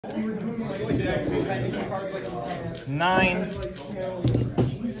9,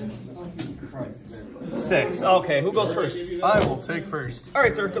 6. Okay, who goes first? I will take first. All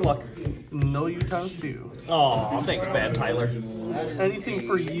right, sir. Good luck. No, you times 2. Oh, thanks, bad Tyler. Anything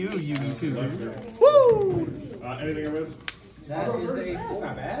for you, you 2. Woo! Anything I missed? That is a. That's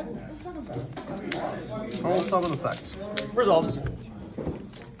not bad. Normal summon effect. Resolves.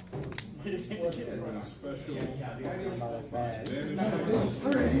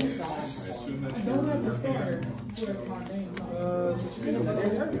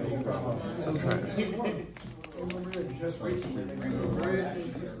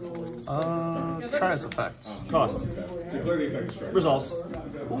 Trias effect. Cost. Declare the effect strike. Resolves.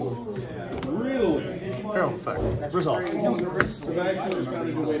 Really? Herald effect. Resolves. Because I actually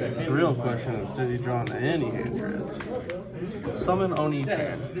responded to a way to The handle real question is, did he draw any hand tricks? Summon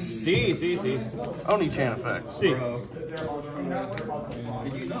Oni-chan. See. Oni-chan effect. See. Did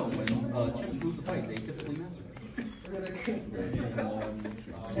you know when chimps lose a fight, they typically master?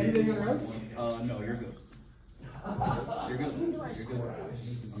 No, you're good. You're good.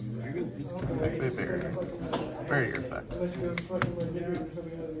 You're good. Activate barrier. Barrier effect.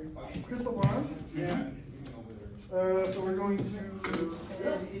 Crystal Bond. So we're going to.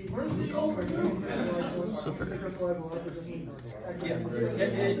 Yeah,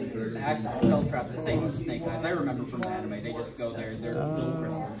 it acts as spell trap, the same as Snake Eyes. I remember from the anime, they just go there, they're little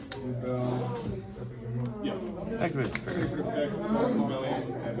crystals. Yeah. Activate sphere.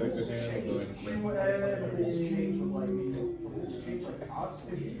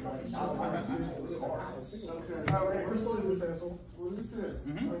 Crystal is this asshole. What is this?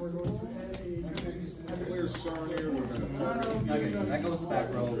 And we're going to add Okay, so that goes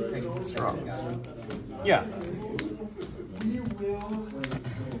back row, takes the strong guy. Yeah. we will.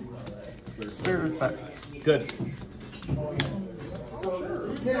 Sphere effect. Good.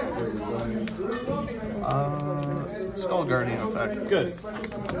 Skull Guardian effect. Good.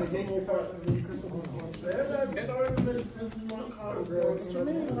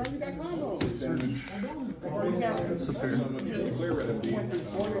 Superior.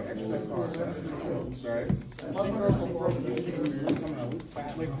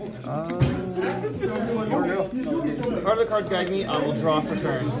 Part of the cards guide me. I will draw for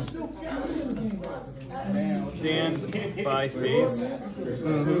turn. Stand by phase.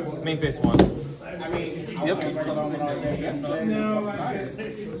 Main phase 1. Yep.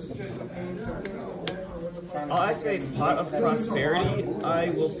 I'll activate Pot of Prosperity. I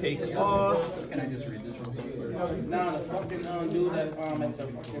will pay cost. Can I just read this real quick? No, the fucking dude that at the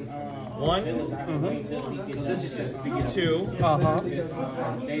fucking 1, So this is just beginning. 2,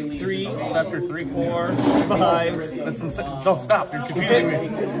 3, Chapter 3. 4, 5, That's insane. Don't stop. You're confusing me.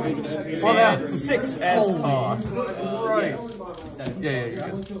 Slow down. and 6 as cost. Right. Yeah, you're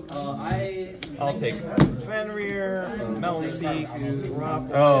good. I'll take Fenrir, Melseek,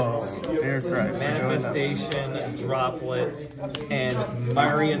 Droplet, Oh, dear Christ. Manifestation, Droplet, and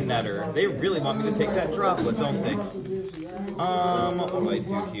Marionetter. They really want me to take that Droplet, don't they? What do I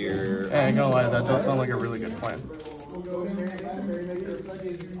do here? Hey, I ain't gonna lie, that does sound like a really good plan.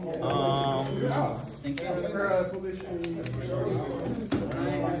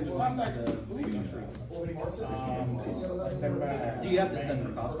 Do you have to send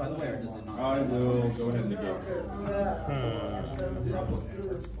for cost, by the way, or does it not? I will go ahead and negate.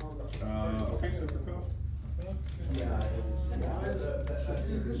 Okay, so for cost.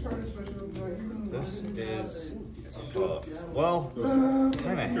 This is tough. Well,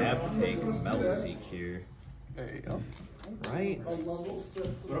 kind of have to take Melseek here, There you go. right?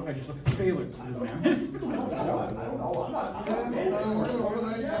 What if I just look at Taylor?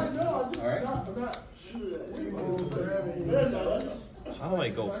 Alright. How do I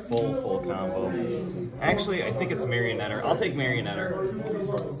go full combo? Actually, I think it's Marionetter. I'll take Marionetter.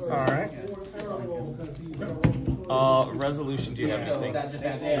 Alright. Resolution, do you have anything? That just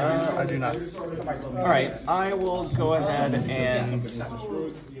adds I do not. Alright, I will go ahead and...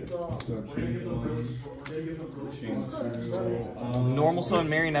 Normal summon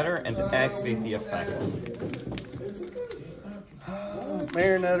Marionetter and activate the effect.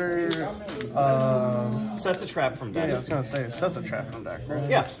 Marionetter, Sets a trap from yeah, I deck. was gonna say, it sets a trap from deck, right?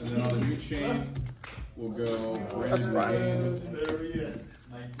 Yeah. New chain will go. That's fine.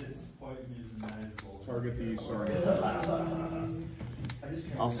 Target the sorry.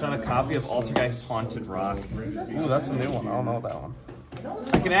 I'll set a copy of Altergeist Haunted Rock. Ooh, that's a new one. I don't know that one.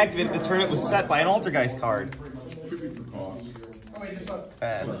 I can activate it the turn it was set by an Altergeist card. Could be for cost.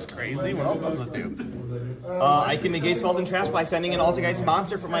 That's crazy. What else does it do? I can negate spells and traps by sending an Altergeist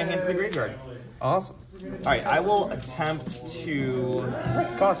monster from my hand to the graveyard. Awesome. Alright, I will attempt to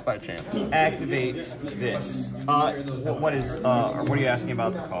Cost by chance. activate this. What are you asking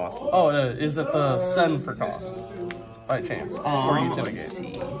about the cost? Oh, is it the send for cost? By chance. For you to Let's negate.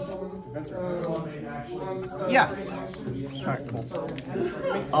 see. Yes. Alright, cool.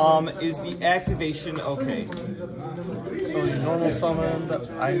 Is the activation okay? So the normal summon,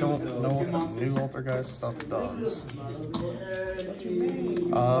 I don't know what the new Altergeist stuff does.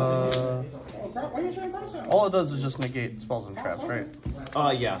 All it does is just negate spells and traps, right?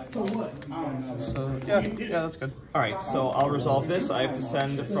 Yeah. So yeah, that's good. Alright, so I'll resolve this. I have to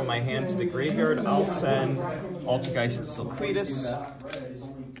send from my hand to the graveyard. I'll send Altergeist Silquidus.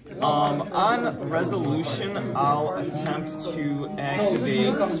 On resolution, I'll attempt to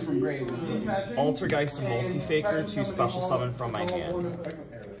activate Altergeist Multifaker to special summon from my hand.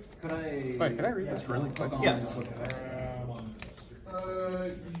 Wait, can I read this really quick? Yes.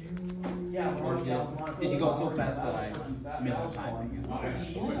 Or did you go so fast that I missed the timing?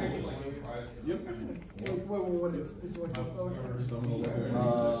 You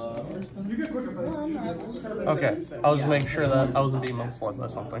get quicker fast. Okay, I was making sure that I wasn't being misled by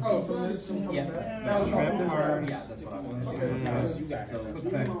something. Yeah. Yeah, that's what I was. So, quick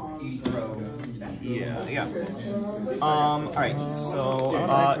effect, 80 throw. Yeah. Alright, so,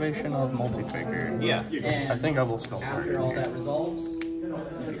 Activation of Multifaker. yeah. I think I will still After all that resolves,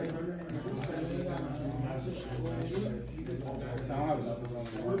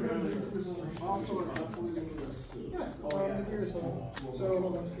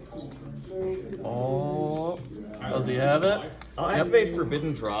 Oh, does he have it? I'll activate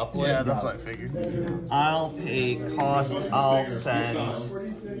Forbidden Droplet. Yeah, that's what I figured. I'll pay cost. I'll send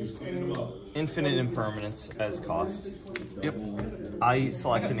Infinite Impermanence as cost. Yep, I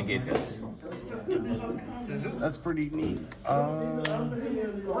select to negate this. that's pretty neat.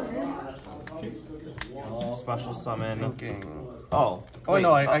 Special summon. Thinking. Oh. Oh wait,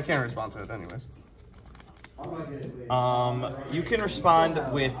 no, I can't respond to it anyways. You can respond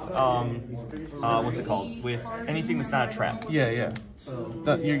with what's it called? With anything that's not a trap. Yeah.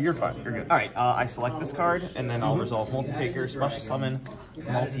 You're fine. You're good. All right. I select this card and then I'll resolve Multifaker, special summon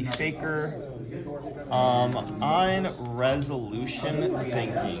Multifaker. On resolution,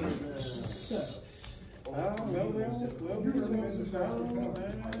 thinking.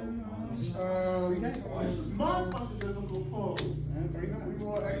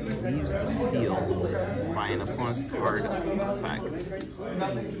 Leaves the field by an opponent's card effect.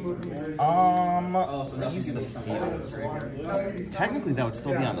 Leaves the field. Technically, that would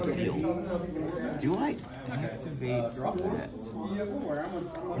still be on the field. Do I activate that?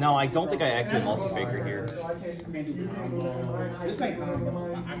 No, I don't think I activate Multifaker here.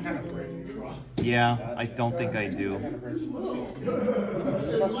 Yeah, I don't think I do.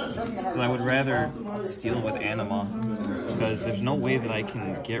 Because I would rather steal with Anima. Because there's no way that I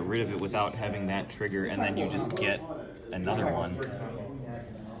can get rid of it without having that trigger, and then you just get another one.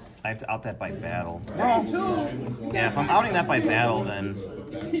 I have to out that by battle. Well, yeah, if I'm outing that by battle, then...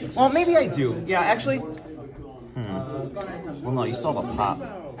 Well, maybe I do. Yeah, actually... Well, no, you still have a pop.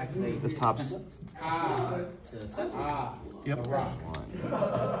 This pops... Yep.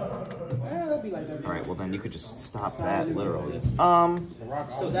 Alright, well then you could just stop that, literally. so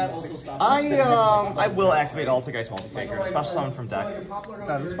that also stops. I will activate Altergeist Multifaker, special summon from deck.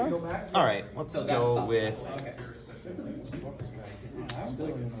 That is fine. Alright, let's go with...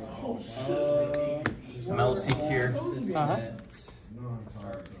 Mellowseek here.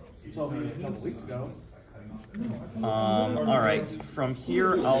 You told me a couple weeks ago. Alright, from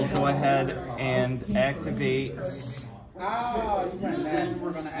here I'll go ahead and activate... Then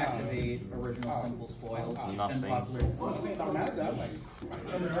we're going to activate original simple spoils. Nothing.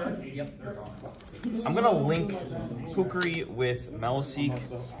 Yep. I'm gonna link Kukri with Mellowseek.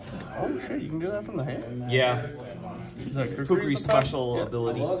 Oh shit, you can do that from the hand? Yeah. Is that Kukri's special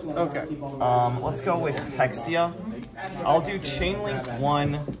ability. Okay. Let's go with Hextia. I'll do Chainlink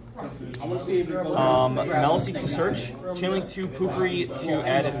 1, Mellowseek to search, Chainlink 2, Kukri to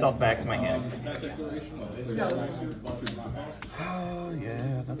add itself back to my hand.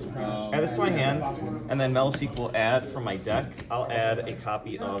 Yeah, that's right. Add this to my hand, and then Mellowseek will add from my deck. I'll add a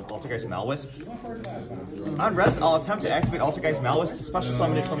copy of Altergeist Malwisp. On res, I'll attempt to activate Altergeist Malwisp to special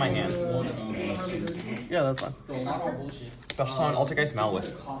summon it from my hand. Yeah, that's fine. Special summon Altergeist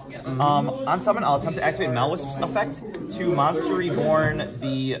Malwisp. On summon, I'll attempt to activate Malwisp's effect to Monster Reborn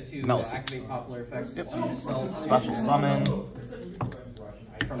the Mellowseek. Activate popular effects. Yep. Special summon.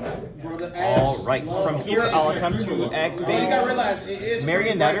 Alright, from here I'll attempt to activate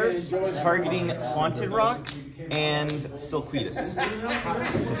Marionetter, targeting Haunted Rock. and Silkweedus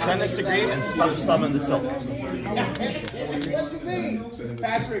to send this to grave and special summon the Silk. What you mean?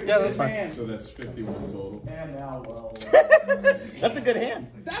 Patrick, Yeah, that's fine. So that's 51 total. That's a good hand.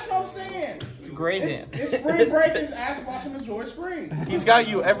 That's what I'm saying. It's a great hand. It's spring break. His ass watching enjoy spring. He's got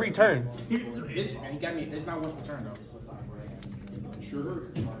you every turn. He got me. It's not once per turn though. Sure.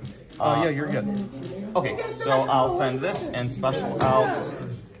 Oh yeah, you're good. Okay, so I'll send this and special out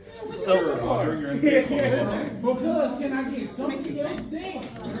Silk. Because can I get something else? Damn.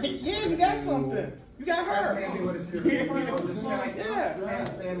 Yeah, you got something. You got her. Yeah.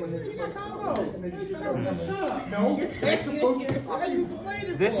 You got combo. Shut up.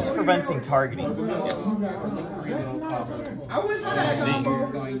 This is preventing targeting. I wish I had combo.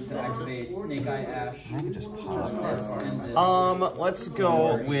 You're going to activate Snake Eye Ash. I can just pop. This and this. Let's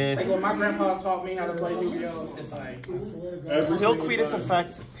go with Well, my grandpa taught me how to play Yu-Gi-Oh! It's like, Silkweedus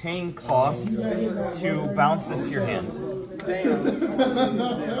effect, paying cost to bounce this to your hand. damn.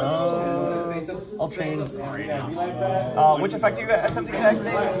 I'll change Which effect are you attempting to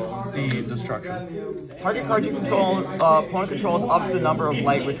activate? the destruction. Target card you control, opponent controls up to the number of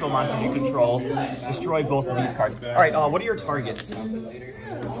light ritual monsters you control. Destroy both of these cards. Alright, what are your targets? You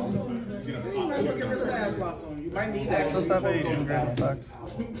might need that. Does have a engrave effect?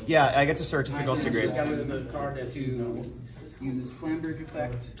 Yeah, I get to search if it goes to grave. Got rid of the card that To you use Flamberge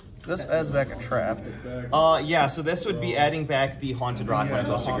effect. This adds back a trap. Yeah, so this would be adding back the Haunted Rock when it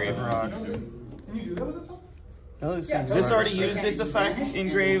goes to grave. This already used its effect in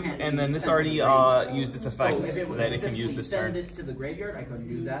grave, and then this already used its effects that it can use this Send turn. this to the graveyard. I couldn't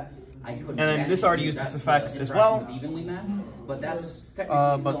do that. I couldn't. And then this already used its effects as well. Evenly matched, but that's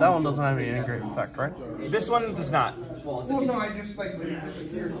technically But that one doesn't have any engrave effect, right? This one does not. Well, it's Well, no, I just like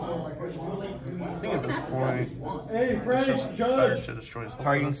disappeared. I think at this point, Hey, it's Frank, just better Judge. to destroy this.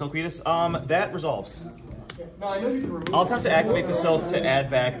 Targeting Silkweedus. That resolves. No, I know you can remove. I'll attempt to activate the Silk to add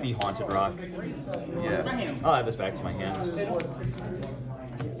back the Haunted Rock. Yeah. I'll add this back to my hand.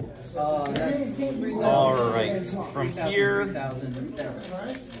 that's Alright, from here, 3,000.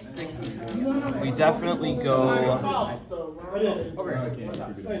 we definitely go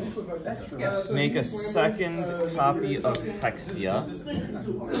make a second copy of Hextia.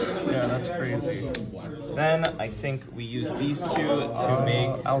 Yeah, that's crazy. Then I think we use these two to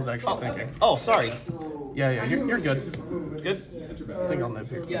make... I was actually thinking. Oh, sorry. Yeah, you're good. Good. I think I'll nip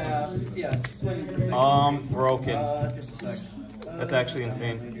here. Yeah, yes. Broken. Just a sec. That's actually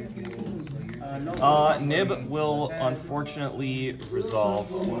insane. Nib will unfortunately resolve.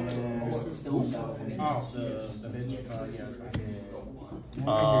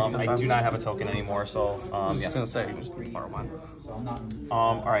 I do not have a token anymore, so I was yeah. gonna say, just borrow mine.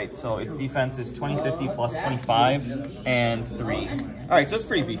 Alright, so its defense is 2050 plus 25 and 3. Alright, so it's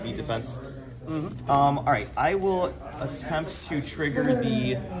pretty beefy defense. Alright, I will attempt to trigger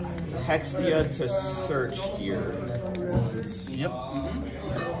the Hextia to search here. Yep.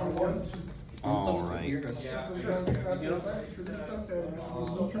 Alright.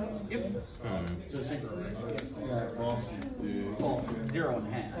 Well, 0 in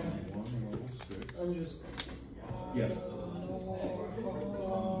hand. Yes.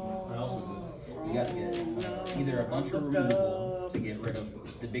 You got to get either a bunch of removal to get rid of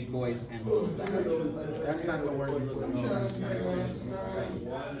the big boys and those back. That's not gonna work.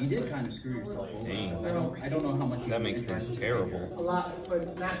 You did kind of screw yourself over. Dang. I don't know how much. That makes things terrible. A lot,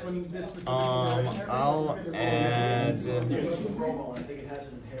 but not when this specific I'll add...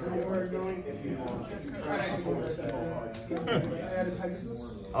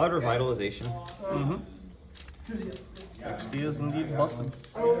 I'll add Revitalization. XD is indeed busted.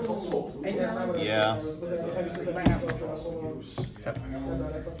 Yeah.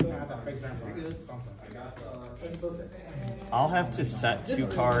 I'll have to set 2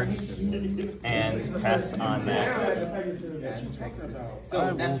 cards and pass on that.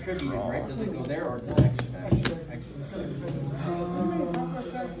 So that's tribute, right? Does it go there or is it extra?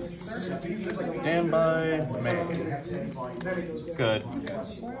 And by May. Good.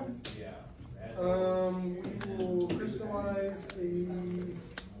 We will crystallize the.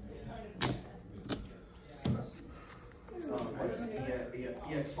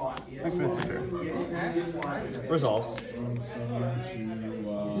 Thanks, Mr. Fair. Resolves.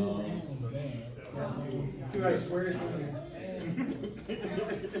 Dude, I swear to you.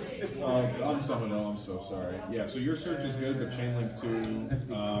 I'm Summon, I'm so sorry. Yeah, so your search is good, but Chain Link 2,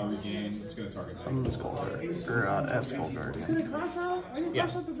 regain, it's going to target Summon the Skull Guard. Or, add Skull Guard. Can you cross out? I can Yeah.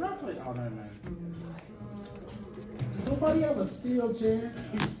 cross out the drop plate. Oh, no, man. Somebody have a steel chair?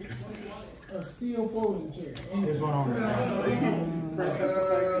 A steel folding chair. Princess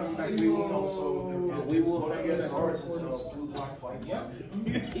effect. We will figure that out.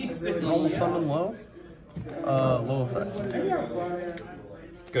 Normal summon low. Low effect. Maybe have fun here.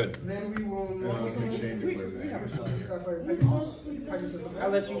 Good. Then we will Exchange it with I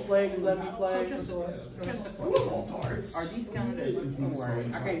let you play, you let me play. Just a question. Are these counted as continuous? I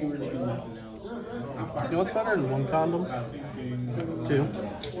can't even really do nothing else. I'm You fine. know what's better than one condom? Two.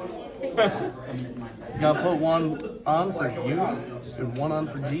 Take that, submit my side. You gotta put one on for you and one on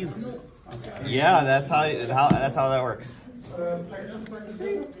for Jesus. Yeah, that's how that works.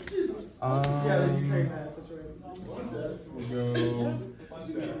 We'll go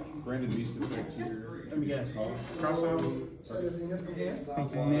Brandon Beast effect here. Let me guess. Cross out.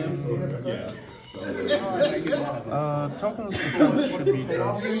 Yeah. Tokens defense should be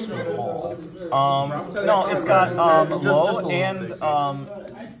just small. No, it's got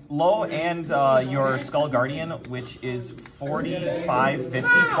low and your Skull Guardian, which is 4550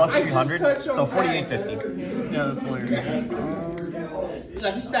 plus 300, so 4850. Yeah, that's hilarious.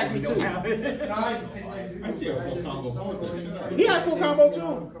 Like, he stacked me too. I see a full combo. He had full combo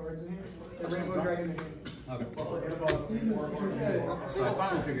too. So I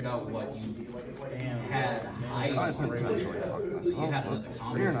finally figured out what you had I high. potentially fuck You had myself. another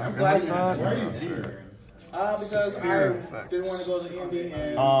combo. You're not glad gonna you- talk. Because I didn't want to go to the ending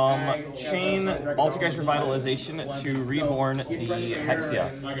and Chain Altergeist Revitalization to reborn the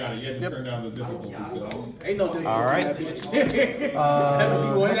Hexia. I got it. You had to turn down the difficulty. So. ain't no difference. All right. Hexia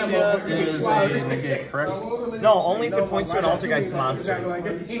is a negate, correct? No, only if it points to an Altergeist monster.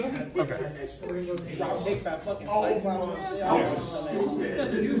 Okay. Big fat fucking cyclops and shit. It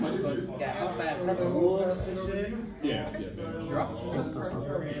doesn't do much, but Got humpback rubber wolves and shit. Yeah. you're up.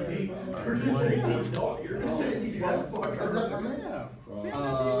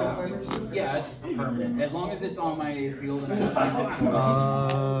 Yeah, it's permanent. As long as it's on my field and I have to use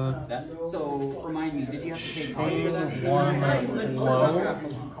it. That. So remind me, did you have to take cost for that? Low.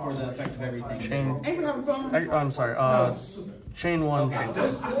 For the effect of everything. Chain. Ain't we having fun? I'm sorry. Chain one, chain two.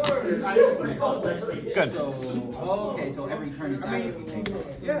 Good. So okay, so every turn is active. You take those.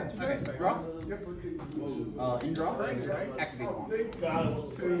 Yeah. Okay, draw. In draw. Activate one.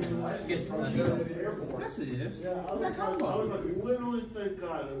 Get details. Yes, it is. That combo. Literally, thank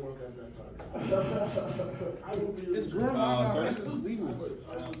God it worked at that time. It's growing like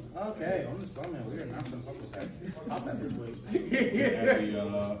okay, on the summon, we are not going to fuck with that. Pop that this way. Add the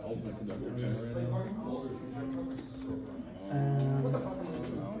ultimate conductor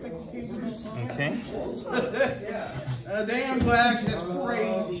Okay. Damn, Glash, that's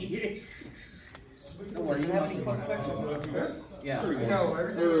crazy. Don't worry, you have any clock effects? Yeah. No,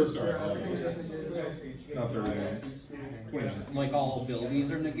 everything is sorry. Not 30 days. 29. Like all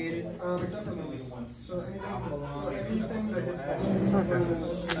abilities are negated. except for those ones. So anything that gets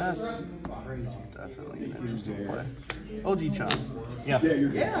That's definitely an interesting play. OG Chop. Yeah.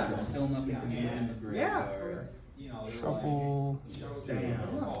 Yeah. Still nothing to move in the grid. Yeah. Shuffle.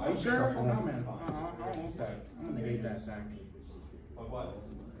 Damn. Are you sure? No, man. I don't want that. I'm going to negate that attack.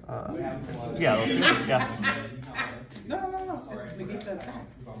 Yeah. Yeah. No. It's negate that attack.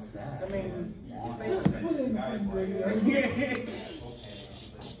 I mean, it's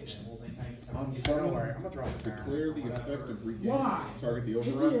don't worry, I'm gonna draw the Clear the effect of regain. Target the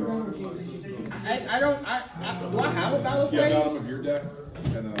overrun. do I have a battle Yeah, bottom phase? of your deck.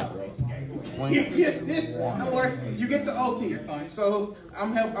 And then I'll draw. Don't worry, you get the OT. So I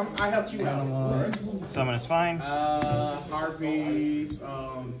helped you out. Summon is fine. Harpies,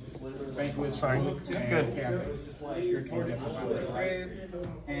 Banquet, sorry. Good.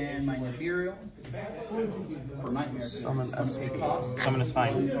 And my Nibiru. For Nightmare. Summon SP. Summon is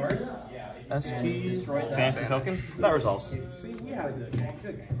fine. SP. Destroy that. Banish the token. That resolves. See, we had a good game.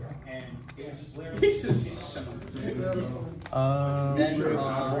 Good game. Pieces. Then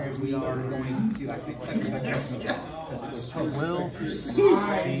we are going to activate second effect because it goes to Will proceed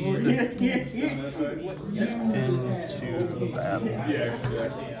into battle.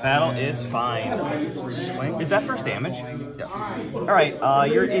 Battle is fine. Is that first damage? Yes. All right.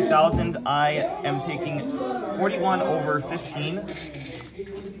 You're 8,000. I am taking 41 over 15,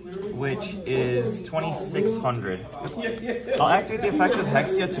 which is 2,600. I'll activate the effect of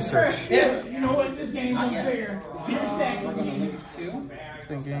Hexia to search. You know what? This game is fair. Get stacked. we're going to loop 2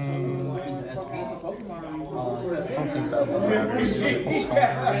 Thinking. into SP. I don't think that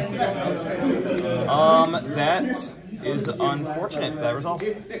matters. That is unfortunate. That resolves.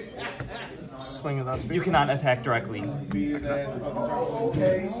 Swing of that speed. You cannot attack directly.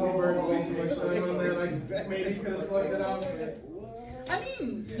 okay, so we're going to assign on that. I maybe could have slugged it out. I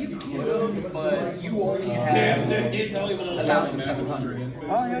mean, you could have, but you only had 1,700.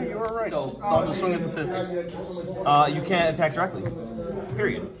 Oh yeah, you were right. So I'll just swing at the 50. You can't attack directly.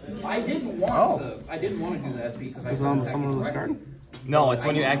 Period. I didn't want to. I didn't want to do the SP because I Is it on the summon of this card? No, it's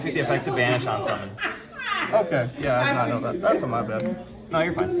when you activate the effect to banish on summon. Okay, yeah, I did not know that. That's on my bad. No,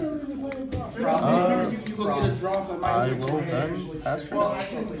 you're fine. I will then pass turn.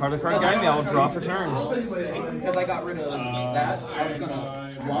 Part of the card guide me, I will draw for turn. Because I got rid of that, I was gonna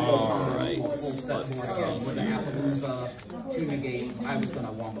wombo combo a full set board again with the Appaloosa, 2 negates. I was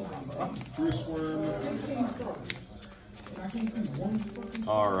gonna wombo combo.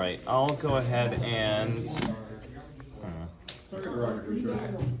 Alright, I'll go ahead and...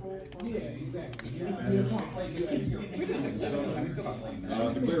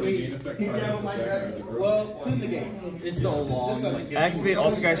 Well, 2 negates. It's so long. Activate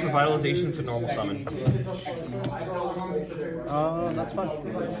Altergeist Revitalization to normal summon. That's fine.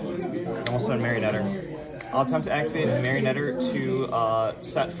 Normal summon Marionetter. I'll attempt to activate Marionetter to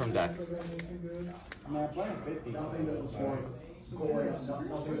set from deck. I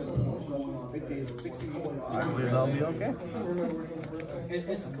believe that'll be okay.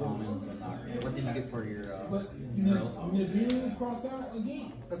 It's a common, so not really. What did you get for your Nibiru cross out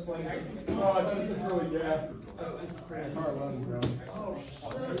again. That's why. Oh, I thought it said really, yeah.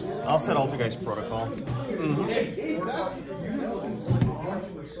 I'll set Altergeist Protocol.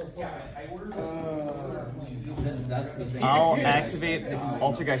 That's the thing. I'll activate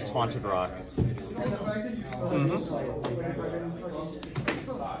Altergeist Haunted Rock.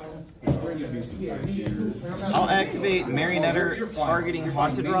 I'll activate Marionetter targeting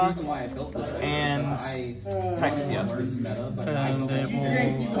Haunted Rock and Hextia. And it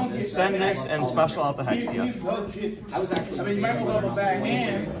will Send this and special out the Hextia. I was actually. I mean, you might want to go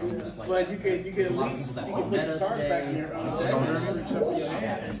backhand, but you could at least put the cards back in your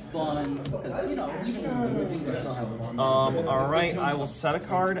It's fun because you know even losing we still have fun. Alright, I will set a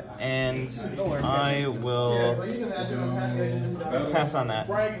card and I will pass on that.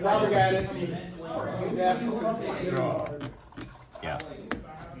 Frank, Robert got it. Yeah.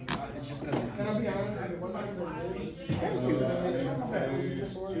 It's just because. Can I be honest?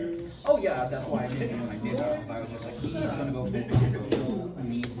 Oh yeah, that's why I did it when I did that because I was just like, he's gonna go full combo. I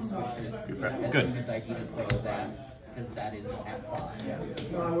need to switch this as soon as I need to play with that because that is at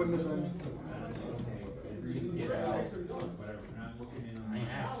 5. No, I wouldn't have been.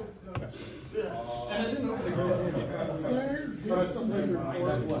 And I didn't know the but I still played your 3.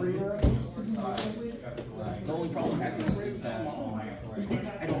 The only problem I have is that I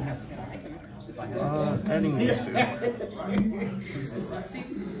don't have the if I have ending these 2.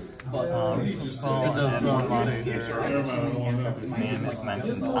 but It does Monster. His name is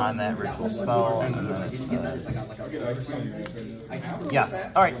mentioned on that ritual spell. And yes.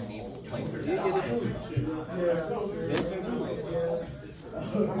 Alright.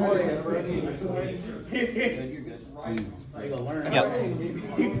 Yep.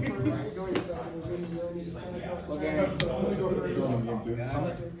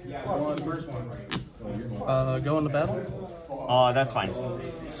 Go into battle. That's fine.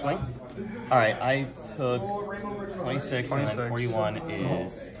 Swing. Alright, I took 26 and then 41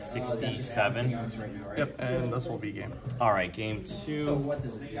 is 67. Yep, and this will be game. Alright, game 2. So what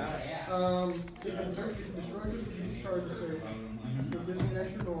does it do? If it's destroyed, discard the search. It gives me an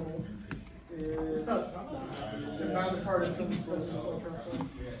extra normal. It bounds a card until it says it's still turn.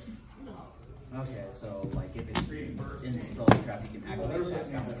 Okay, so like if it's in spell trap, you can activate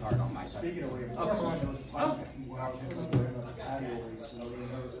that bounce card on my side. She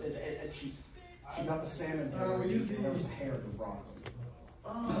got the salmon hair. There was a hair in the broccoli.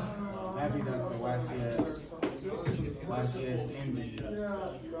 Happy that the YCS ended.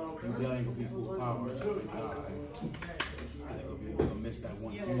 Rebellion will be full power. I think we'll miss that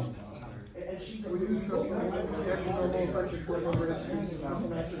one fusion. The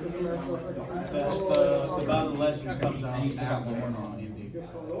Battle Legend comes out after on ending.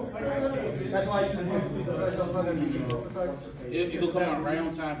 That's why It'll come out right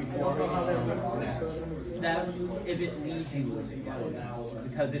on time before That if it needs you lose it, yeah.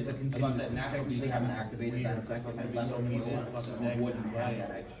 Because it's a continuous attack, we haven't activated that effect. If it left on you, you wouldn't have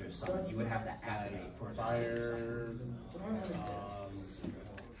that extra summons. You would have to activate for Fire.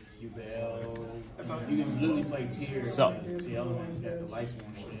 You can literally play tiers. So. T elements got the lights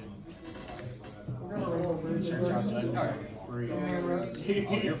one shit. Church out judgment. Alright. Free.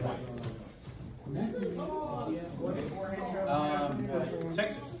 You're fine.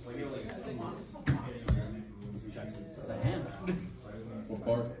 Texas. Texas. It's a hand. What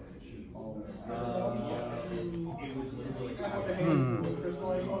part?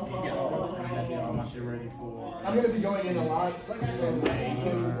 you're ready for. I'm gonna be going in a lot.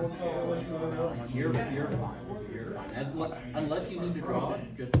 You're fine. You're fine. Unless you need to draw,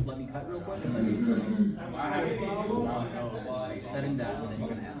 just let me cut real quick and then you so you're setting down, then you're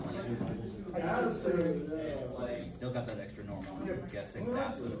gonna add money. You still got that extra normal. I'm guessing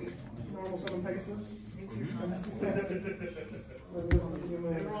that's gonna be Normal 7 Pegasus.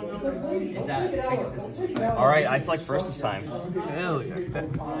 Is that Pegasus? All right, I select first this time. Hell yeah.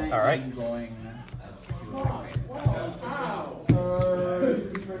 All right. I'm going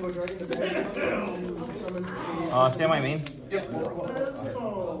Stay on my main.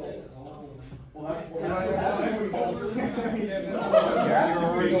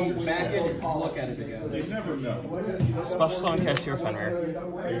 back in, look at it again. You never know. Special summon Cashier Fenrir.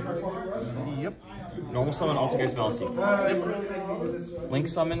 Yep. Normal summon Altergeist Melcy. Link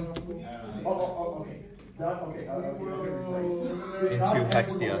summon into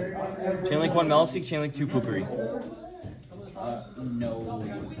Hextia. Chainlink 1 Melcy, Chainlink 2 Pukari. No.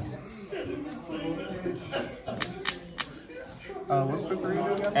 What's the three do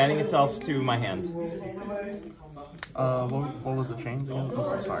again? Adding itself to my hand. What was the chains again? I'm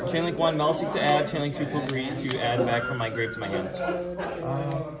so sorry. Chainlink 1 Melcy to add, Chainlink 2 Pukari to add back from my grave to my hand.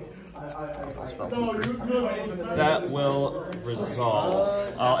 That will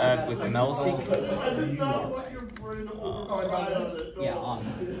resolve. I'll add with Melcy. Yeah, on.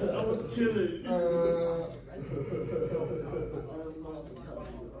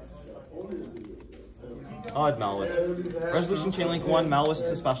 I'll add Malwis. Resolution Chainlink 1 Malwis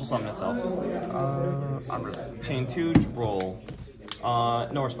to special summon itself. I'm resisting. Chain 2 roll.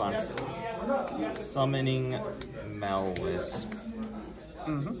 No response. Summoning Malwisp.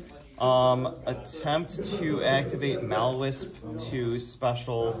 Attempt to activate Malwisp to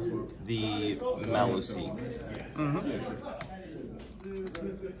special the Maluseek.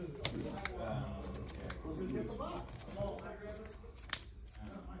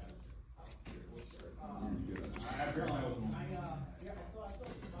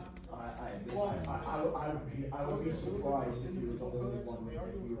 I would be surprised if you were the only one.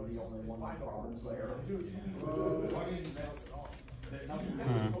 If you were the only one with problems there.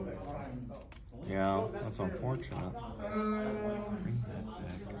 Yeah, that's unfortunate.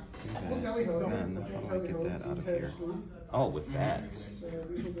 Then how do I get that out of here? Oh, with that.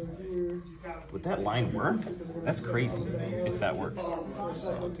 Would that line work? That's crazy if that works.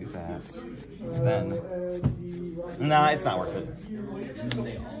 So do that. Then. Nah, it's not worth it.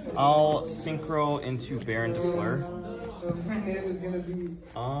 I'll synchro into Baron de Fleur.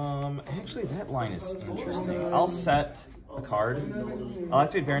 Actually that line is interesting. I'll set a card. I'll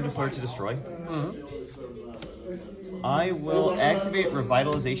activate Baron de Fleur to destroy. I will activate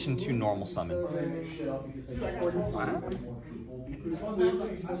Revitalization to normal summon.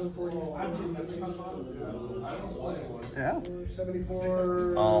 Yeah.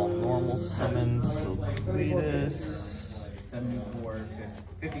 I'll normal summon Sylvatus. 74,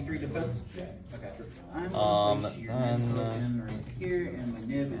 53 defense. Okay. Then Right here, and my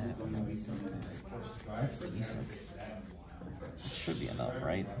nib is going to be something. that's decent. That should be enough,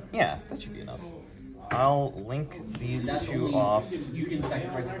 right? Yeah, that should be enough. I'll link these two off. You can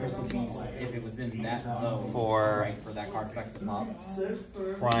sacrifice a crystal piece if it was in that zone for that card effect to pop.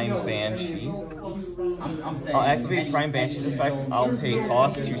 Prime Banshee. I'm saying I'll activate Prime Banshee's effect. I'll pay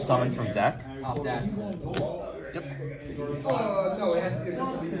cost to summon from deck. Pop that. Yep. No, it has to be.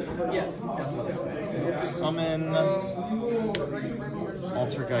 Yeah, that's what I'm saying. Summon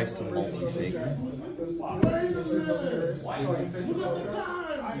Altergeist and Multi-Figure.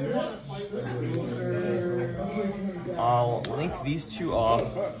 I'll link these two off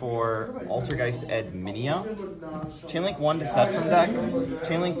for Altergeist Adminia. Chainlink 1 to set from deck.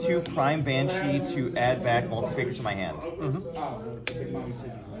 Chainlink 2 Prime Banshee to add back Multi-Figure to my hand.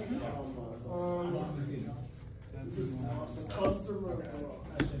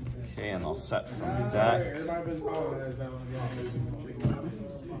 Okay, and I'll set from deck.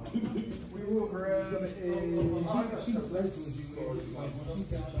 We will grab a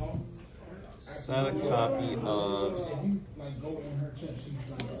Set a copy of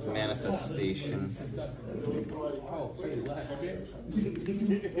Manifestation.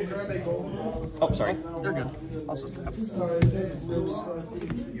 Oh, sorry. You're good. I'll just tap.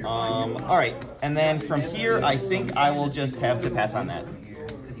 Alright, and then from here, I think I will just have to pass on that.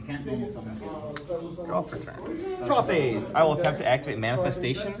 Draw for turn. Draw phase. I will attempt to activate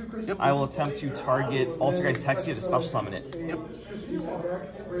Manifestation. Yep. I will attempt to target Altergeist Hexia to special summon it. Yep.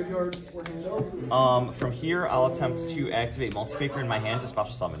 From here, I'll attempt to activate Multi-Figure in my hand to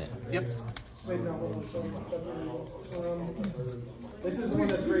special summon it. Yep. This is the one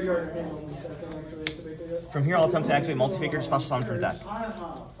that's graveyard and only, so I can actually activate that. From here, I'll attempt to activate multi-figure special summon from deck.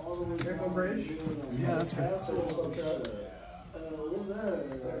 Rainbow Bridge. Yeah, that's good.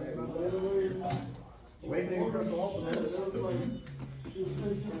 Awakening of Crystal Ultimates.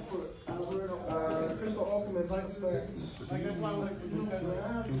 Crystal Ultimates.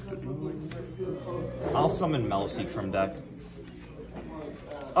 I'll summon Meloseek from deck.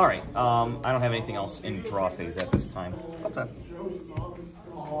 Alright, I don't have anything else in draw phase at this time. Okay.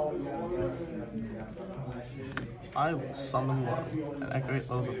 I will summon Low and activate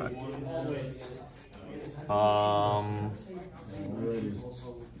Low's effect. I'll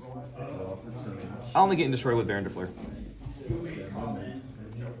only get in destroy with Baron Defleur.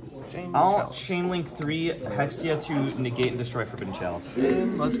 I'll chainlink 3 Hextia to negate and destroy Forbidden Chalice.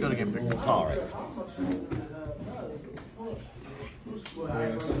 And let's go to game 3. Alright.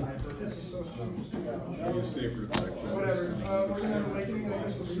 Whatever. We're going to have Awakening and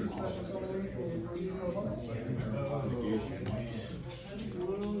Crystal Beast. Special summoning.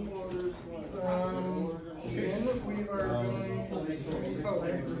 Then we are going to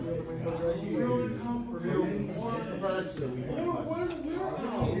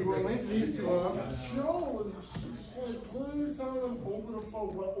we will link these two up.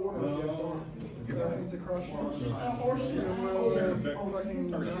 Into crush. And we'll fucking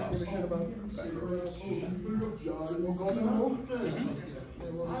not give a shit about we'll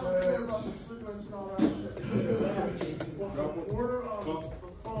go to order on the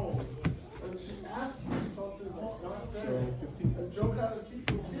phone. And she asked me something that's not there. And Joe got to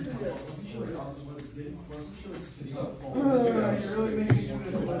keep repeating it. You really make me do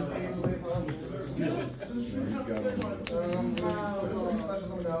this one thing away from me.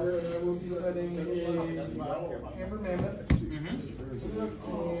 We'll be setting a Amber Mammoth.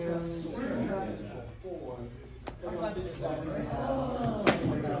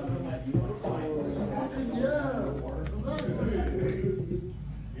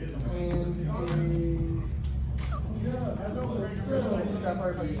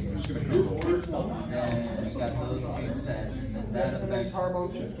 Sapphire Fight. And got those two sets, and then that affects. So,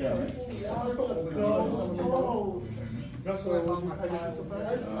 Pegasus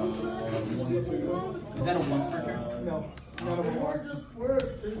effect? Is that a once per turn? No, not a war.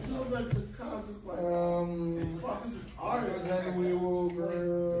 It feels like it's kind of just like, this is hard. And then we will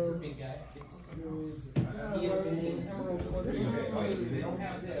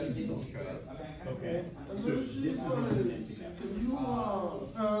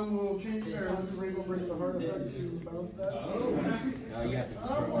we'll change let's Rainbow Bridge the heart effect to bounce that. You have to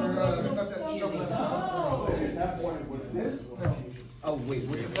This? Oh, wait,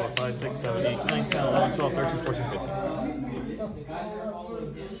 where's 4, 5, 6, 7, 8, 9, 10, 11, 12, 13, 14, 15.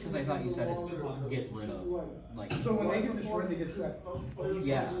 Because I thought you said it's get rid of, like. So when they get destroyed, they get set.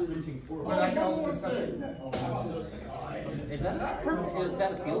 Yeah. But I can also set it. Is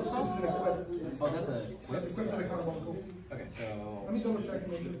that a field spell? Oh, that's a whip. Okay, so. Let me double check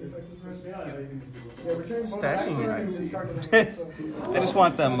and make sure the effect is right. Stacking it, I see. I just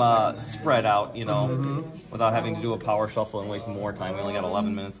want them spread out, you know, without having to do a power shuffle and waste more time. We only got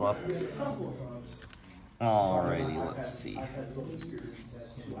 11 minutes left. Alrighty, let's see.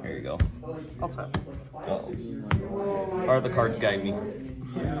 Here you go. I'll tap. Or the cards guide me.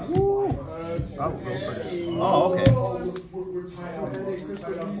 I'll go first. Oh, okay.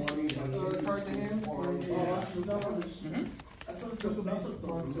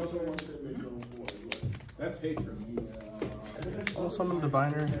 That's hatred. I'll summon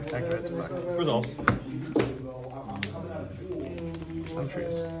Diviner, activate effect. Resolves. Sentries.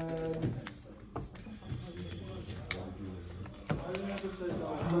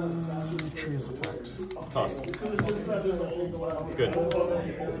 Trees effect. Cost. Good.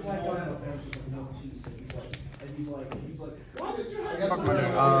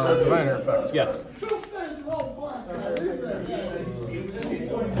 Diviner effect. Yes. Is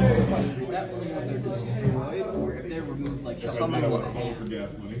that only when they're destroyed, or if they're removed, like Summon Low. For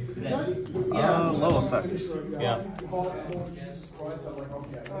gas money. Low effect. Yeah.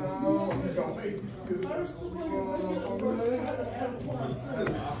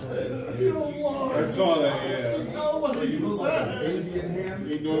 I saw that, yeah.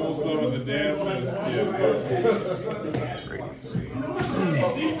 You normal summon the damn list.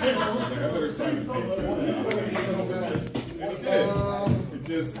 Yeah. It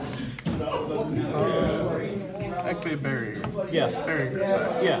just. Activate barrier. Yeah. Barrier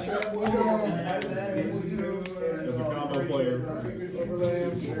effect. Yeah. As a combo player.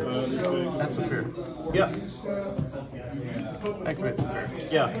 That's a fair. Yeah. Activate fair.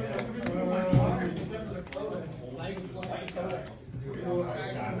 Yeah. will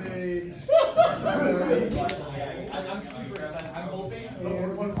activate.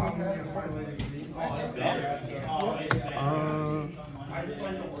 And one podcast violating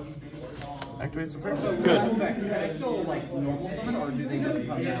Activates the first. So Good. can I still like normal summon, or do they just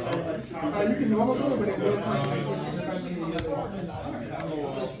come down? you can normal summon, but it will find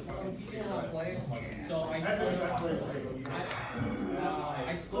So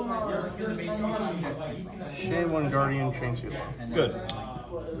I split myself into the basic Chain 1 Guardian, Chain 2 Law. Good.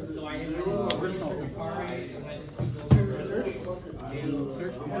 So I hit the original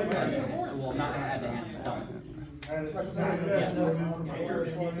search well, not as a hand, summon. That's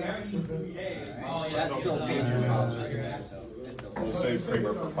still pays for cost right there, so it's still We'll save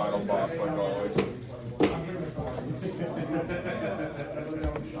Kramer for final boss like always. I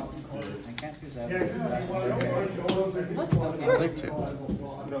can't choose that. I think 2.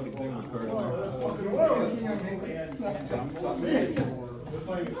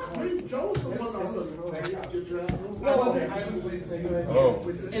 Oh.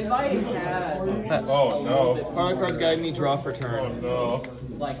 If I had Oh no. Final cards guide me, draw for turn. No.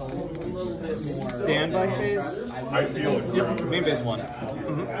 like a little bit more Standby phase? I feel it. Yep, main phase 1.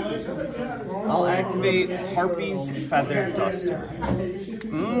 I'll activate Harpy's Feather Duster.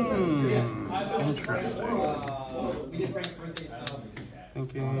 Interesting.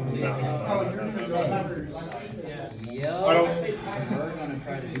 Thinking. Yeah, I don't. we're gonna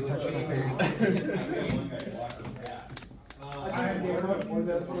try to do it.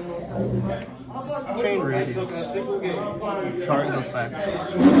 Chain read. Chart goes back.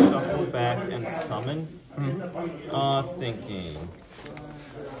 Shuffle back and summon. Thinking.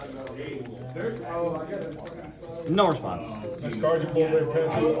 No response. Discard your full blade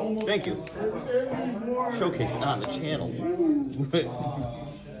pen. Thank you. Showcase it on the channel.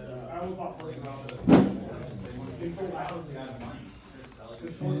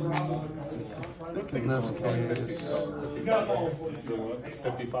 In this case,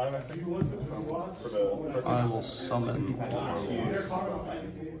 55, I think. For the. I will summon.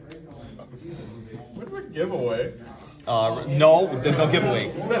 What's a giveaway? No, there's no giveaway.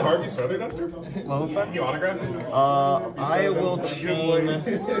 Isn't that Harvey's Feather Duster? Low effect? Can you autograph it? I will chain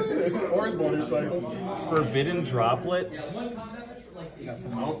Or his motorcycle. Forbidden Droplet. I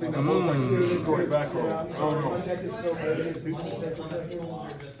don't think that motorcycle is going back home. Oh no.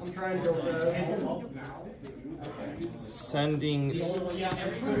 I'm trying to go Sending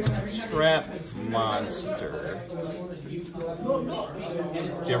Trap Monster. Do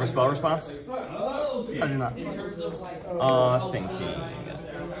you have a spell response? I do not. Thinking.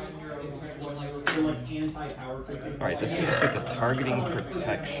 Alright, this can just get the targeting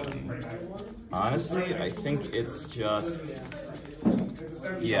protection. Honestly, I think it's just...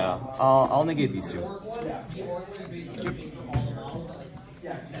 Yeah, I'll negate these two.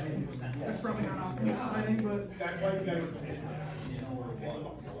 That's probably not signing, but that's why you got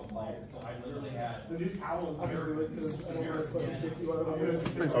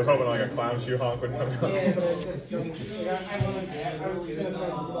I was hoping like a clown shoe honk would come out. Yeah, but it's So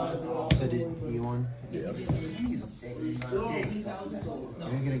did you won? Yeah.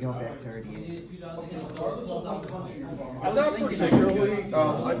 I'm gonna go back to 38. Not particularly.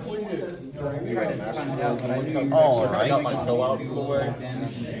 I played it during the National All I got my right. fill out of the way.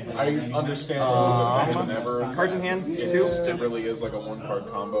 I understand a little bit better than ever. Cards in hand, It 2. really is like a one-card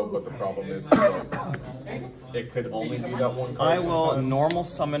combo, but the problem is it could only be that one card. I will normal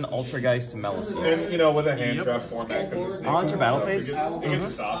summon Altergeist Meloseed. And, you know, with a hand trap format, because it's I'll enter battle phase. It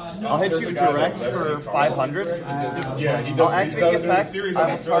gets stopped. I'll hit There's you a guy direct that for does 500. Yeah, he does. I'll He's activate done the it in a effect. series I of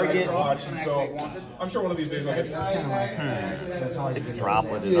will Altergeist target. Watch, and so I'm sure one of these days I'll hit some. It's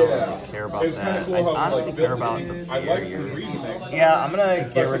Droplet. I don't really care about It's kind that. of cool I how honestly like, care about the I like his barrier. reasoning. Yeah, I'm gonna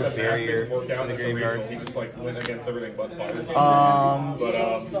It's get such rid that of the barrier tactics work for out the with graveyard. racial. He just like went against everything but fire.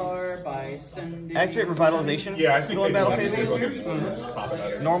 Star by sending. Activate Revitalization. Yeah, I think Still in they battle do phase. like a pop it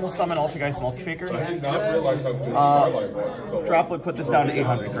out. Normal summon Altergeist Multifaker. I did not realize how good Starlight was until Droplet put this down to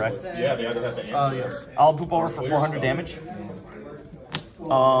 800, correct? Yeah, they had to have the answer. Yes. I'll boop over for 400 damage.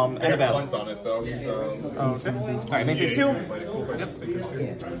 End I of got battle. Clint on it though. He's Alright, main phase 2.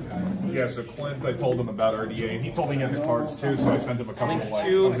 Yeah, so Clint, I told him about RDA, and he told me he had the cards too, so I sent him a couple Link of like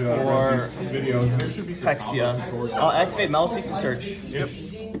 2 of the for videos. There should be some Hextia. comments towards I'll activate Meloseek to search.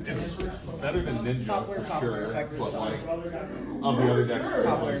 It's better than Ninja for sure, but like of the other decks, I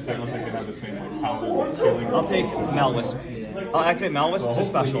don't think they have the same like power ceiling. I'll take Malwisp. I'll activate Malwisp to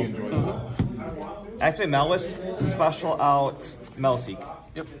special. Activate Malwisp, special out Meloseek.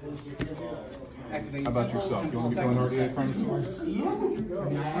 Yep. activate. How about yourself? You want to be going RDA Prime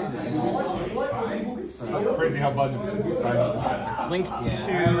Crazy how budget is. Besides this guy. Link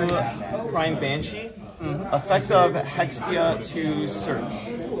to Prime Banshee. Effect of Hextia to search.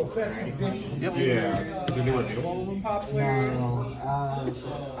 Yep. Yeah. Did they reveal all of them? No.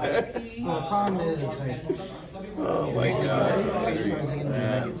 The problem is it's like. Oh my god.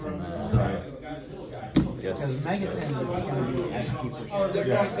 Right. Yes. Because Megaton is going to be SP for sure. They're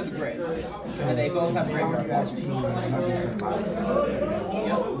going to the grid. And they both have graveyard. SP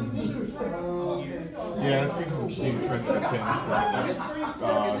Yeah, it seems to be a trend to change.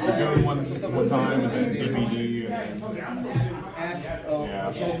 Doing one time and then DVD and Ash,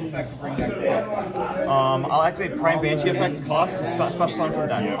 total effect to bring back the I'll activate Prime Banshee effect cost to special summon from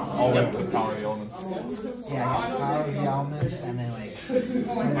deck. yeah, all the way up to the power of the elements. Yeah, I got Power of the Elements and then like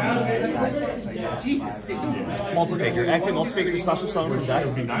some other side stuff like that. Jesus, dude. Multi-figure. Activate multi-figure to special summon from It deck.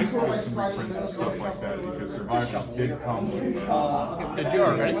 would be nice to get some reprints and stuff like that because Survivors did come with Did you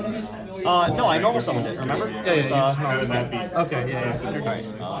already? No, I normal summoned it, remember? Yeah. having that be Okay, yeah.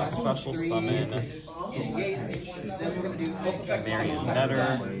 Alright, special summon Gates. Then we're going to do both effects. Marion Netter.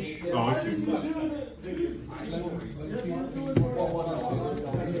 Oh, I see.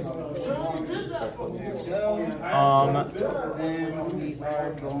 Then we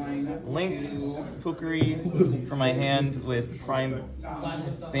are going Link Pukri for my hand with Prime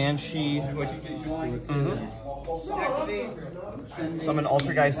Banshee. activate. Summon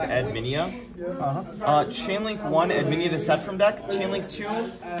Altergeist to add Minia. Chainlink 1, add Minia to set from deck. Chainlink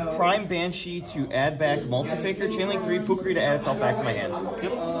 2, Prime Banshee to add back Multifigure. Chainlink 3, Pukri to add itself back to my hand.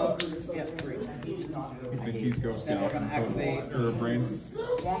 Yeah, 3. I think he's Ghost Then we're Scout going to activate or Brains.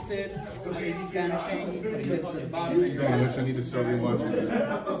 Wanted, Vanishing, put this to the bottom. Yeah, which I need to start rewatching.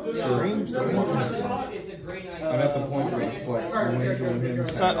 I'm at the point where it's like Blue Angel and him.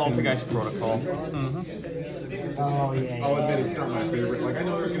 Set Altergeist Protocol. Oh, yeah. I'll admit it's not my favorite. Like I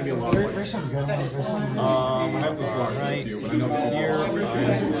know there's gonna be a lot of like. There's some good ones. There's some. I have to start right with you, but I know here.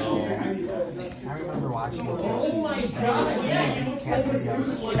 I remember watching it.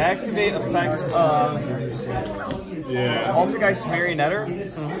 Activate effects of yeah. Altergeist Marionetter,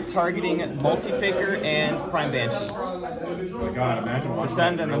 targeting Multifigure and Prime Banshee. My God, imagine watching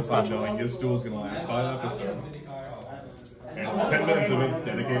Descend and then real fun special. knowing his duel's gonna last 5 episodes. And 10 minutes of it's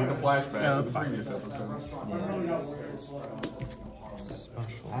dedicated to flashbacks of the previous episodes.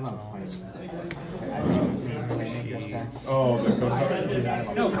 I love playing. Oh, the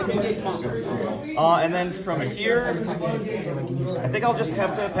Kotar. No, Gates monsters. And then from here, I think I'll just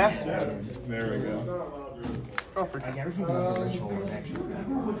have to pass. There we go. Like everything about the ritual was actually.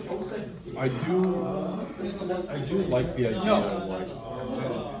 I do like the idea of like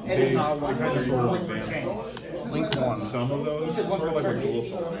It is not they one kind of for sort of per revamped chain. Link 1. some of those, said one sort of per like turn. what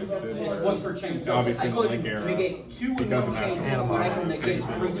Duel Alliance did. It's where one per chain. So obviously I in the Link could era, negate 2 it in doesn't one have chain, to but I can negate things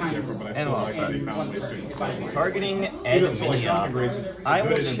 3 different, times. but I still like that they found ways to Targeting either so like Salmon Edminia. Great's I will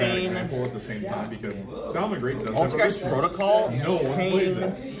good and a bad chain example at the same time because Salmon Great does have a Altergeist ritual. Protocol, No one plays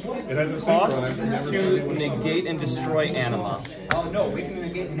it. paying It has a cost synchron. I've never seen to anyone negate and destroy Anima. Oh no, we can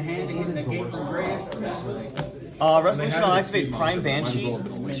negate in hand and negate from grave. Resolution, I'll activate Prime Banshee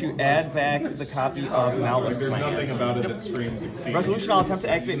to add back the copy of Malwis to There's my nothing hand. about it that screams exceed. Resolution, I'll attempt to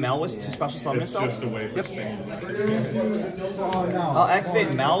activate Malwis to special summon It's itself. just a way for Spain to Oh no. I'll activate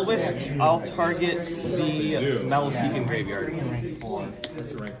Malwis. I'll target the Malosican graveyard. Rank 4.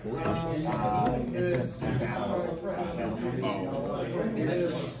 It's a rank 4. It's a battle.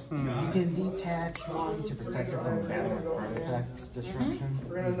 You can detach one to protect it from battle artifact destruction.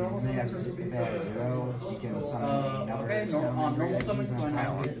 And they have 0. You can summon another. Okay, on normal summon, going to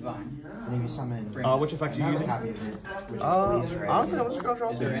activate divine. And if you summon Which effect are you another using? copy of it, which is Honestly, I'll just go draw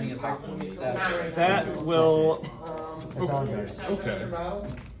Is there any effect that That will That's all it does. Okay.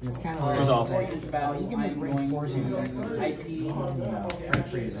 And it's kind of weird. resolve. You can make rank 4s and IP? rank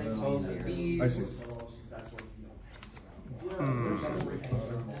 3s are So easier. these I see.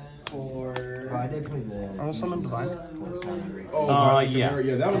 for Well, I did play the. I'll summon Divine. Oh, yeah.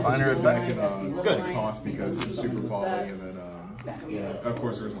 Yeah, that was Minor just back effect. in Good. cost because it's super quality and then of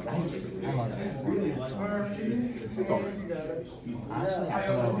course there was like I love that format so much. it's alright. Honestly, I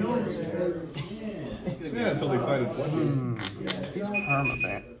feel like Yeah, until they cited floodgates. He's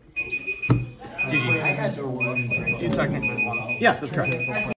permanent. GG. I guys are one. You technically won. Yes, that's correct.